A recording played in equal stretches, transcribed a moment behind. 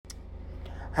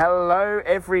Hello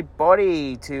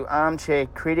everybody to Armchair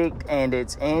Critic, and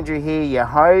it's Andrew here, your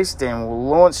host, and we'll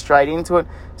launch straight into it.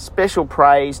 Special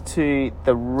praise to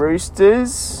the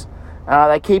Roosters.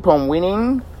 They keep on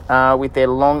winning with their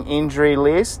long injury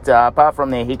list. Apart from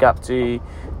their hiccup to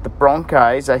the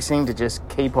Broncos, they seem to just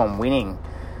keep on winning.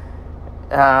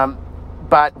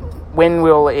 But when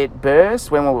will it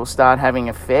burst? When will it start having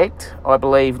effect? I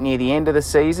believe near the end of the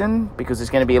season, because it's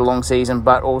going to be a long season,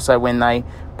 but also when they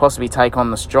possibly take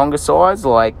on the stronger sides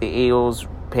like the Eels,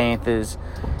 Panthers,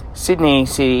 Sydney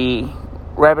City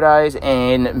Rabbitohs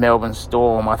and Melbourne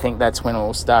Storm. I think that's when it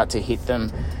will start to hit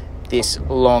them, this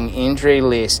long injury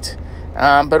list.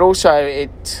 But also,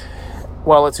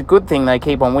 while it's a good thing they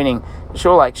keep on winning, it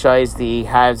sure shows the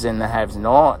haves and the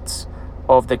have-nots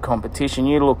of the competition.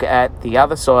 You look at the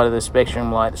other side of the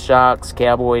spectrum, like the Sharks,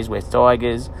 Cowboys, West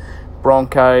Tigers,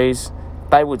 Broncos.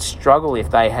 They would struggle if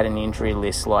they had an injury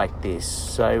list like this.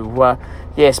 So,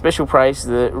 special praise to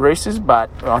the Roosters, but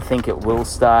I think it will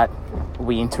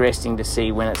be interesting to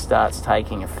see when it starts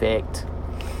taking effect.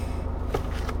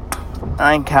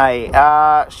 Okay,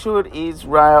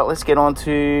 let's get on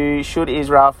to, should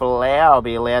Israel Folau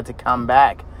be allowed to come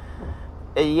back?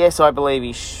 Yes, I believe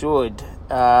he should.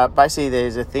 Basically,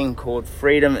 there's a thing called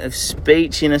freedom of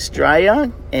speech in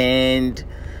Australia, and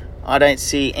I don't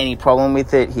see any problem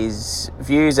with it. His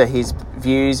views are his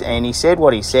views, and he said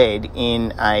what he said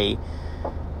in a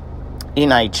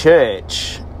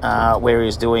church where he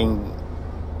was doing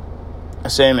a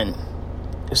sermon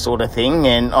sort of thing,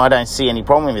 and I don't see any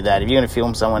problem with that. If you're going to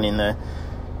film someone in the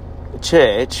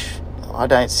church, I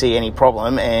don't see any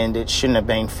problem, and it shouldn't have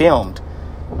been filmed.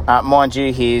 Mind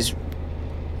you, his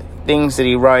things that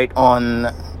he wrote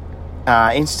on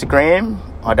Instagram,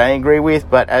 I don't agree with,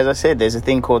 but as I said, there's a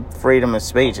thing called freedom of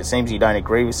speech. It seems you don't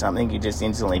agree with something, you're just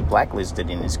instantly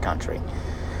blacklisted in this country.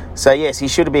 So yes, he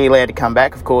should be allowed to come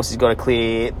back. Of course, he's got to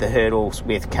clear the hurdles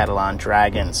with Catalan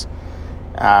Dragons.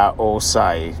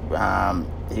 Also,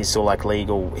 he's sort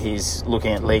of he's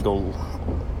looking at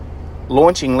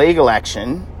launching legal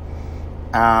action.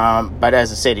 But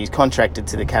as I said, he's contracted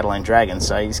to the Catalan Dragons,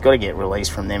 so he's got to get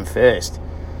released from them first.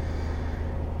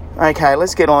 Okay,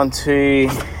 let's get on to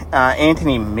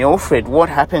Anthony Milford. What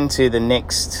happened to the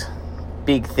next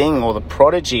big thing, or the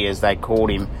prodigy as they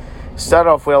called him? Started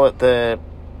off well at the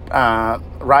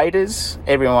Raiders.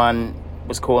 Everyone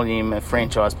was calling him a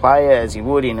franchise player, as you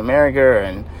would in America,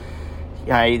 and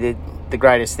the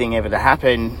greatest thing ever to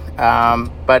happen.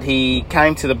 But he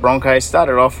came to the Broncos,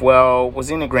 started off well, was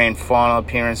in a grand final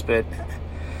appearance, but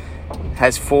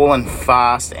has fallen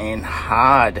fast and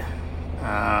hard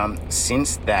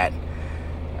since that.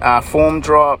 Form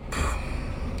drop.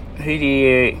 Who do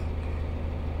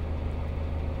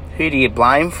you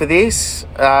blame for this?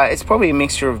 It's probably a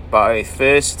mixture of both.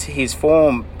 First, his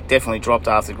form definitely dropped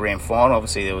after the grand final.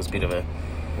 Obviously, there was a bit of a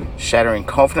shattering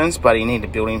confidence, but he needed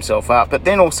to build himself up. But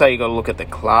then also you got to look at the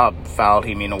club failed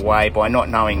him in a way by not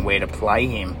knowing where to play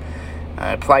him.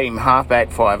 Play him halfback,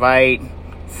 5'8",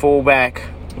 fullback,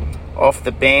 off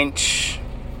the bench.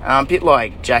 A bit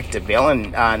like Jack de Belin,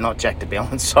 not Jack de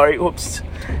Belin, sorry, oops.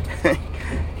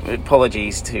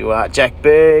 Apologies to Jack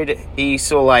Bird. He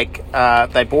saw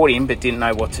they bought him but didn't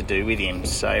know what to do with him.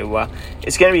 So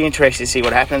it's going to be interesting to see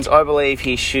what happens. I believe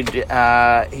he should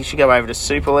go over to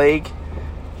Super League.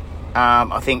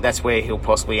 I think that's where he'll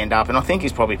possibly end up, and I think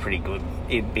he's probably pretty good.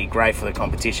 It'd be great for the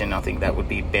competition. I think that would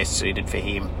be best suited for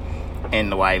him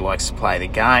and the way he likes to play the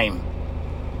game.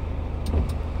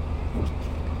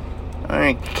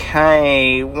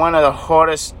 Okay, one of the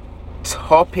hottest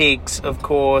topics, of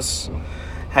course,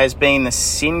 has been the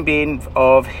sin bin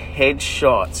of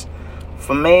headshots.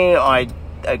 For me, I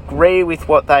agree with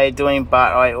what they are doing,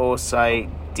 but I also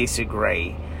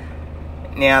disagree.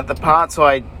 Now, the parts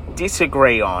I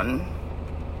disagree on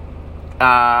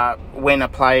when a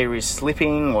player is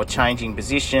slipping or changing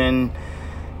position.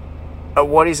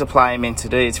 What is a player meant to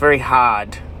do? It's very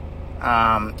hard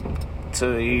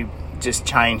to just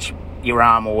change your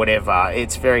arm or whatever.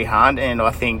 It's very hard, and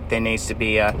I think there needs to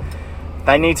be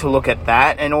they need to look at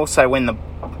that. And also, when the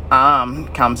arm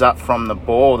comes up from the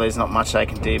ball, there's not much they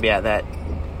can do about that.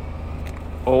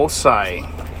 Also,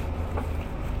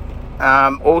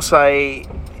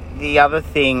 the other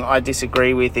thing I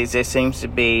disagree with is there seems to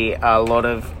be a lot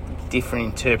of different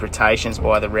interpretations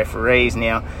by the referees.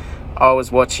 Now, I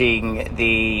was watching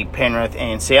the Penrith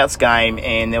and Souths game,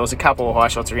 and there was a couple of high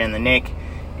shots around the neck,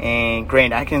 and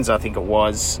Grant Atkins, I think it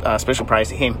was, special praise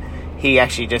to him, he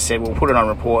actually just said, we'll put it on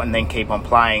report and then keep on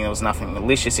playing. There was nothing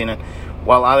malicious in it.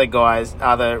 While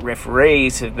other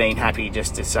referees have been happy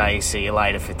just to say, see you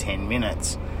later for 10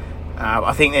 minutes.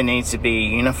 I think there needs to be a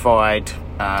unified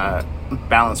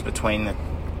balance between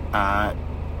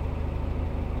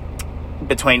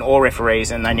all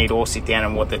referees, and they need to all sit down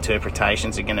on what the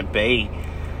interpretations are going to be.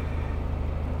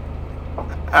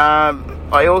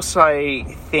 I also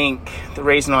think the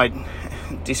reason I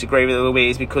disagree with it a little bit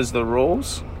is because of the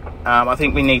rules. I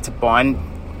think we need to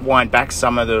wind back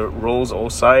some of the rules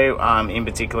also, in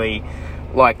particularly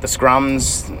like the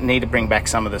scrums. Need to bring back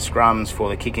some of the scrums for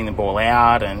the kicking the ball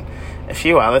out and a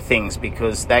few other things,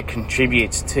 because that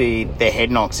contributes to their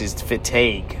head knocks is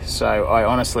fatigue. So I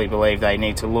honestly believe they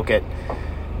need to look at,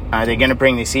 they're going to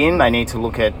bring this in, they need to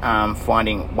look at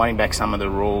winding back some of the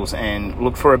rules and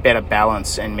look for a better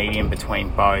balance and medium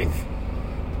between both.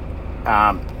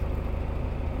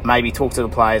 Maybe talk to the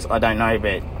players, I don't know,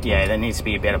 but yeah, there needs to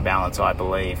be a better balance, I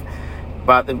believe.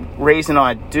 But the reason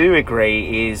I do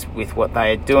agree is with what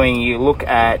they are doing. You look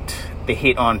at the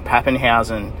hit on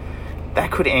Pappenhausen, that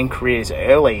could end careers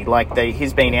early. Like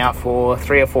he's been out for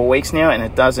 3 or 4 weeks now,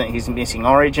 and he's missing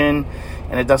Origin,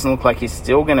 and it doesn't look like he's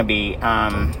still going to be.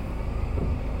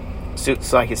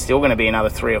 It's like it's still going to be another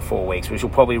 3 or 4 weeks, which will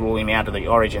probably rule him out of the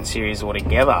Origin series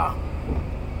altogether.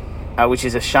 Which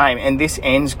is a shame, and this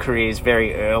ends careers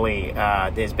very early.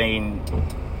 There's been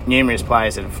numerous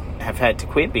players that have had to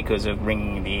quit because of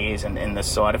ringing in the ears and the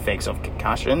side effects of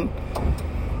concussion.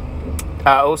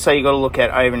 Also, you got to look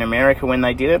at over in America when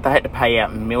they did it, they had to pay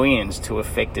out millions to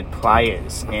affected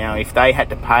players. Now, if they had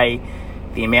to pay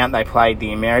the amount they paid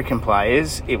the American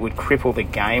players, it would cripple the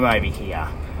game over here.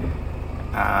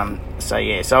 So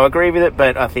I agree with it,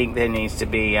 but I think there needs to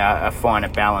be a finer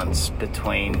balance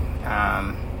between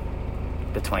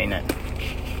it.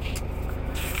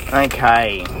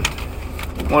 Okay,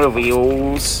 what have we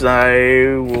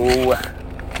also?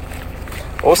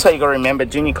 Also, you got to remember,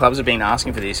 junior clubs have been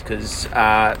asking for this because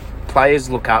kids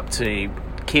look up to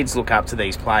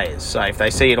these players. So if they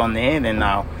see it on there, then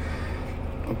they'll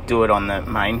do it on the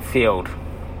main field.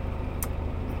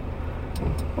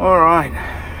 All right,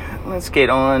 let's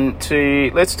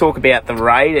talk about the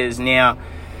Raiders now.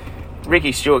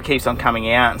 Ricky Stuart keeps on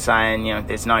coming out and saying,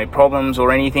 there's no problems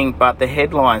or anything, but the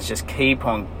headlines just keep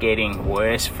on getting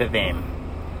worse for them.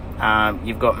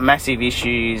 You've got massive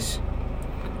issues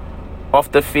off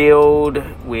the field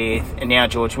with now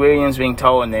George Williams being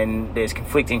told, and then there's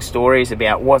conflicting stories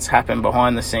about what's happened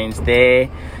behind the scenes there.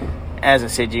 As I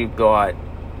said, you've got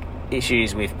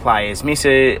issues with players'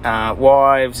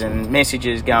 wives and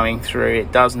messages going through.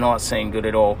 It does not seem good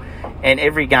at all. And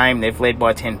every game they've led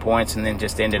by 10 points and then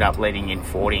just ended up letting in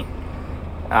 40.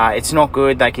 It's not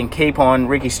good. They can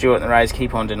Ricky Stuart and the Rays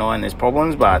keep on denying there's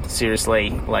problems, but seriously,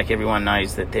 like everyone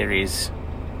knows that there is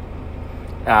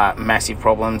massive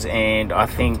problems, and I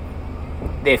think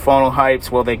their final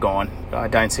hopes, well, they're gone. I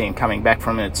don't see them coming back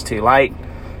from it. It's too late.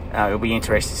 It'll be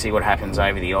interesting to see what happens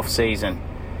over the off-season.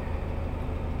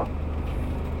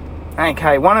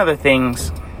 Okay, one of the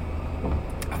things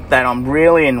that I'm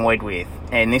really annoyed with,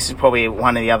 and this is probably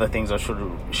one of the other things I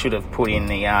should have put in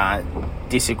the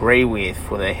disagree with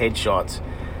for the headshots,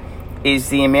 is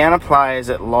the amount of players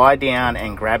that lie down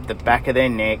and grab the back of their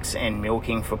necks and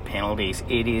milking for penalties.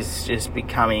 It is just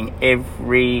becoming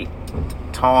every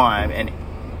time, and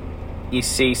you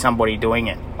see somebody doing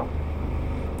it.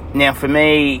 Now, for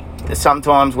me,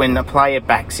 sometimes when the player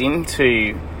backs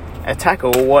into a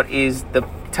tackle, what is the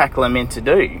tackler meant to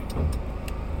do?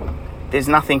 There's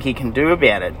nothing he can do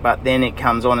about it, but then it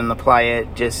comes on and the player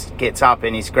just gets up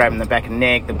and he's grabbing the back of the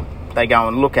neck. They go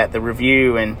and look at the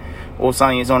review, and all of a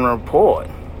sudden he's on a report.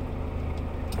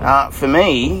 For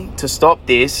me, to stop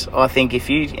this, I think if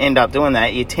you end up doing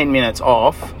that, you're 10 minutes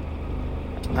off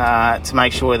to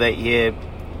make sure that your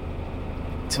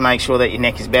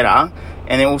neck is better,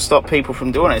 and it will stop people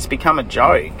from doing it. It's become a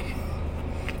joke.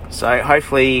 So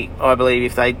hopefully, I believe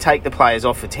if they take the players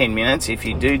off for 10 minutes, if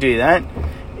you do that,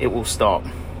 it will stop.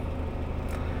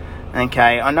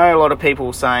 Okay, I know a lot of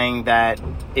people saying that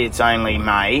it's only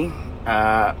May,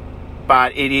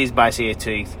 but it is basically a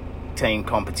two-team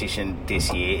competition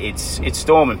this year. It's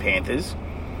Storm and Panthers.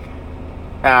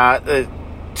 The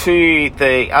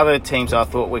other teams I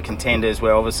thought were contenders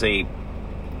were obviously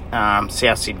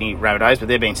South Sydney Rabbitohs, but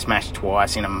they've been smashed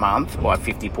twice in a month by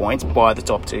 50 points by the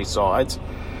top two sides.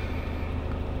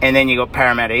 And then you got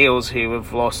Parramatta Eels, who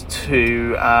have lost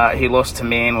to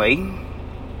Manly,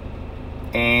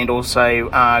 and also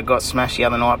got smashed the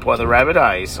other night by the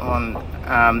Rabbitohs.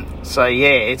 So yeah,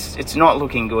 it's not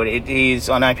looking good. It is.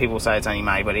 I know people say it's only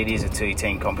May, but it is a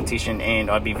two-team competition, and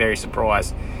I'd be very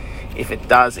surprised if it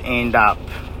does end up.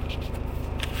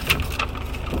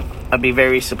 I'd be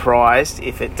very surprised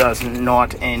if it does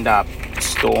not end up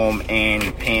Storm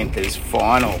and Panthers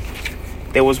final.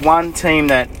 There was one team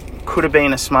that could have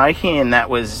been a smoky, and that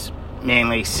was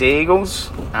Manly Sea Eagles.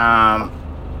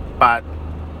 But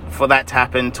for that to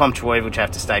happen, Tom Trbojevic would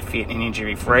have to stay fit and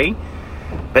injury-free.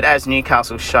 But as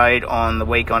Newcastle showed on the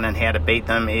week on and how to beat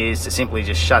them is to simply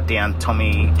just shut down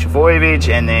Tommy Trbojevic,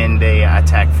 and then the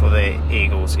attack for the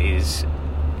Eagles is,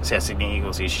 South Sydney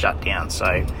Eagles, is shut down.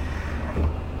 So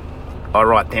I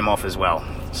write them off as well.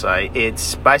 So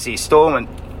it's basically Storm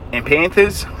and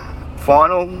Panthers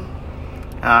final,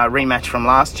 rematch from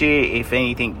last year. If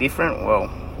anything different, well,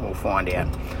 we'll find out.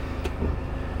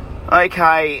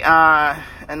 Okay,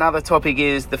 another topic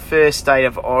is the first State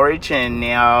of Origin.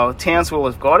 Now, Townsville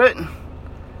have got it,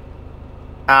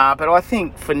 but I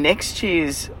think for next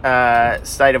year's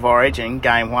State of Origin,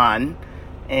 Game 1,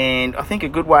 and I think a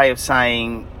good way of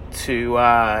saying to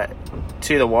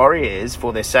the Warriors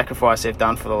for their sacrifice they've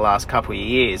done for the last couple of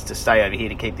years to stay over here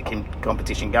to keep the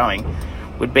competition going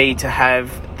would be to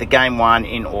have the Game 1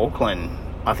 in Auckland.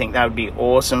 I think that would be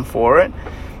awesome for it.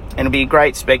 And it'll be a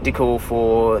great spectacle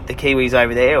for the Kiwis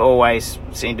over there. Always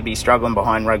seem to be struggling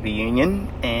behind rugby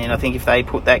union. And I think if they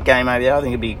put that game over there, I think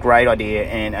it'd be a great idea.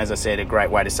 And as I said, a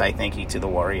great way to say thank you to the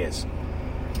Warriors.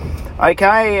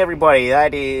 Okay, everybody,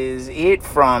 that is it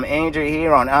from Andrew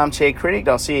here on Armchair Critic.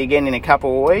 I'll see you again in a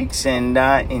couple of weeks, and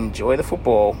enjoy the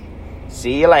football.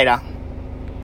 See you later.